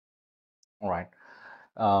All right.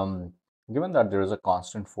 Um, Given that there is a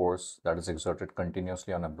constant force that is exerted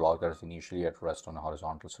continuously on a block that is initially at rest on a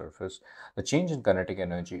horizontal surface, the change in kinetic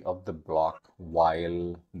energy of the block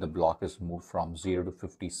while the block is moved from 0 to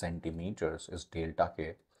 50 centimeters is delta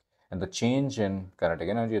K. And the change in kinetic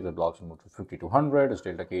energy of the blocks moved to 50 to 100 is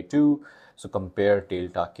delta K2. So compare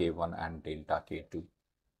delta K1 and delta K2.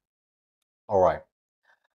 All right.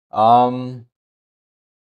 Um,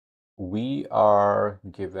 we are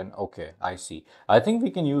given, okay, I see. I think we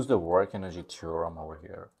can use the work energy theorem over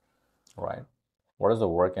here, right? What is the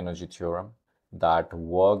work energy theorem? That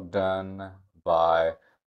work done by,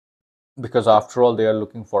 because after all, they are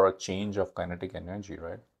looking for a change of kinetic energy,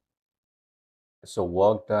 right? So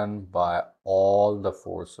work done by all the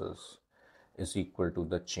forces is equal to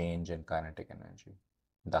the change in kinetic energy.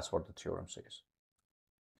 That's what the theorem says.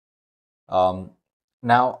 Um,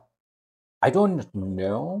 Now, I don't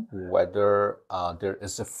know whether there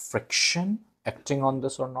is a friction acting on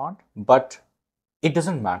this or not, but it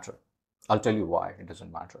doesn't matter. I'll tell you why it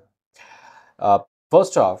doesn't matter. Uh,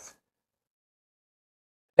 First off,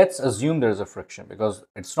 let's assume there is a friction because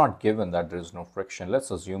it's not given that there is no friction. Let's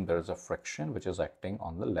assume there is a friction which is acting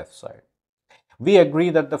on the left side. We agree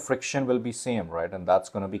that the friction will be same, right? And that's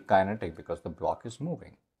going to be kinetic because the block is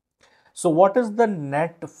moving. So what is the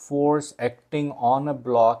net force acting on a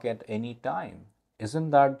block at any time? Isn't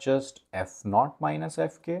that just F naught minus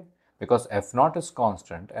Fk? Because F naught is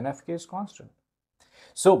constant and Fk is constant.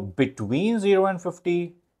 So between 0 and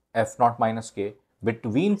 50, F naught minus K.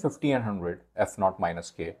 Between 50 and 100, F naught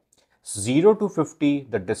minus K. 0 to 50,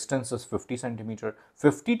 the distance is 50 centimeter.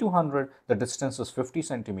 50 to 100, the distance is 50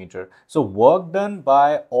 centimeter. So work done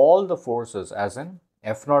by all the forces, as in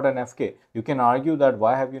F naught and Fk. You can argue that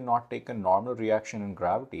why have you not taken normal reaction in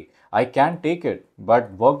gravity? I can take it,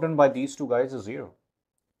 but work done by these two guys is 0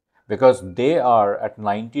 because they are at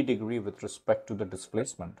 90 degree with respect to the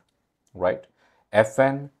displacement, right?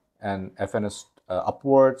 Fn and Fn is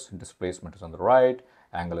upwards, displacement is on the right,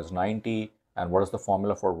 angle is 90, and what is the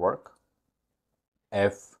formula for work?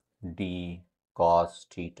 Fd cos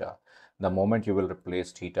theta. The moment you will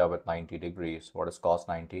replace theta with 90 degrees, what is cos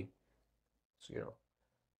 90? 0.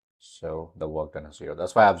 So the work done is 0.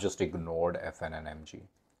 That's why I've just ignored Fn and mg.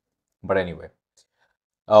 But anyway,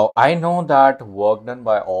 I know that work done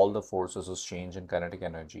by all the forces is change in kinetic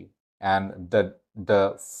energy, and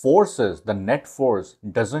the forces, the net force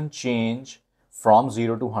doesn't change from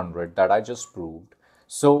 0 to 100 that I just proved.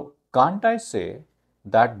 So can't I say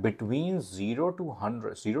that between 0 to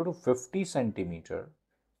 100, 0 to 50 centimeter,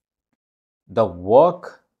 the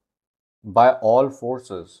work by all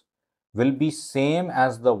forces will be same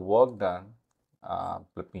as the work done.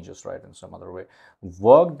 Let me just write in some other way.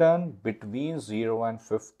 Work done between 0 and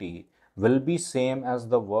 50 will be same as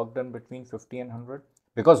the work done between 50 and 100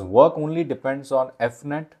 because work only depends on F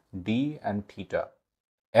net, D and theta.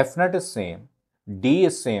 F net is same, D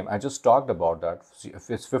is same. I just talked about that.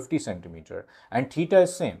 It's 50 centimeter and theta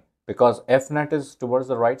is same because F net is towards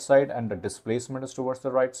the right side and the displacement is towards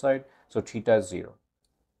the right side. So theta is 0.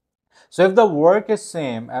 So if the work is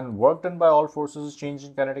same and work done by all forces is change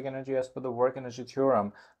in kinetic energy as per the work energy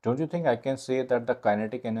theorem, don't you think I can say that the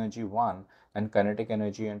kinetic energy 1 and kinetic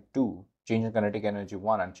energy and 2, change in kinetic energy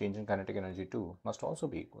 1 and change in kinetic energy 2 must also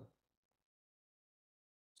be equal?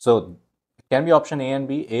 So it can be option A and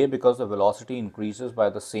B. A because the velocity increases by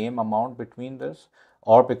the same amount between this,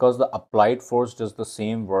 or because the applied force does the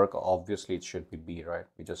same work. Obviously it should be B, right?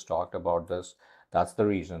 We just talked about this. That's the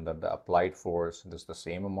reason that the applied force does the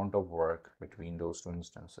same amount of work between those two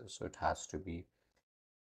instances. So it has to be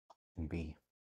B.